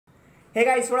Hey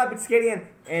guys, what up? It's KDN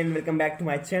and welcome back to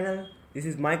my channel. This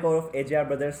is my cover of AJR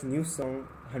Brothers' new song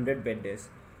 100 Bad Days.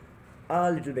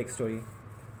 A little backstory.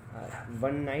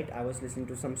 One night I was listening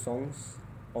to some songs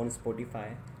on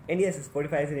Spotify, and yes,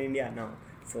 Spotify is in India now,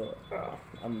 so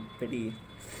I'm pretty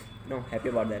happy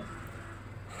about that.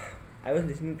 I was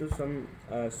listening to some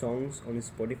songs on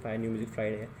Spotify, New Music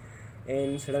Friday,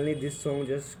 and suddenly this song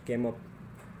just came up,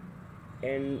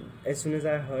 and as soon as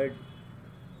I heard,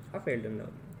 I fell in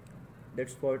love.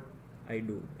 That's what I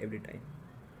do every time,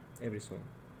 every song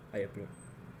I upload.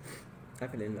 I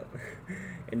fell in love,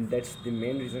 and that's the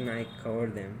main reason I cover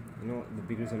them. The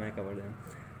big reason I cover them.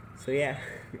 So yeah,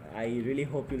 I really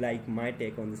hope you like my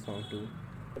take on the song too.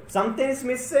 Something's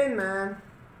missing, man.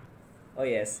 Oh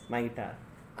yes, my guitar.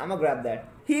 I'ma grab that.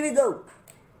 Here we go.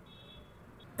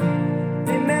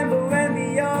 Remember when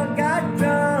we all got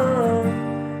drunk?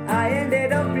 I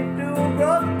ended up with two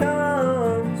broke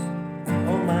thumbs.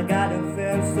 Oh my God, I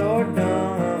felt so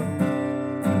dumb.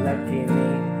 Lucky me.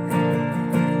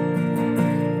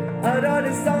 I wrote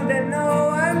a song that no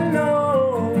one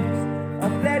knows. I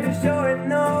played the show and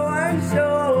no one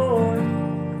showed.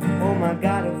 Oh my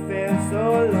God, I felt so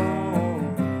long.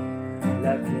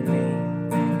 Lucky me.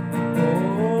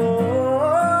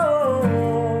 Oh,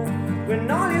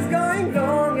 when all is going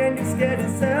wrong and you're scared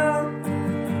as hell.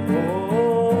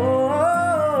 Oh,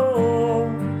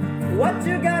 what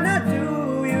you gonna do?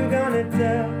 You gonna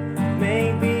tell?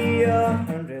 Maybe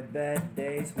 100 bad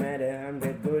days made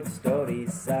 100 good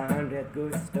stories. 100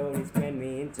 good stories made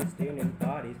me interested in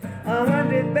parties.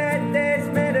 100 bad days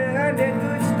made 100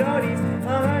 good stories.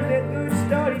 100 good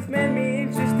stories made me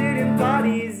interested in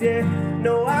parties. Yeah,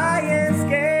 no, I ain't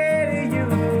scared of you.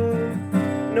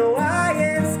 No, I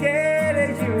ain't scared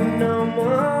of you no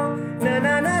more. Na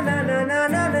na na na na na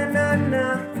na na na na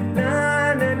na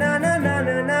na na na na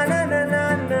na na na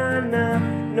na na.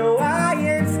 No, I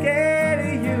ain't scared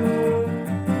of you.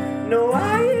 No,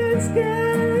 I ain't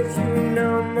scared of you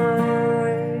no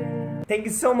more. Thank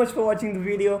you so much for watching the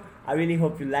video. I really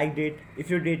hope you liked it. If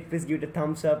you did, please give it a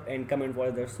thumbs up and comment what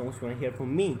other songs you want to hear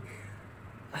from me.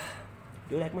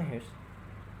 Do you like my hairs?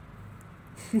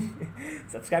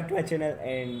 Subscribe to my channel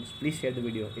and please share the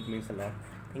video. It means a lot.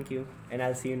 Thank you, and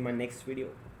I'll see you in my next video.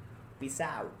 Peace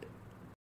out.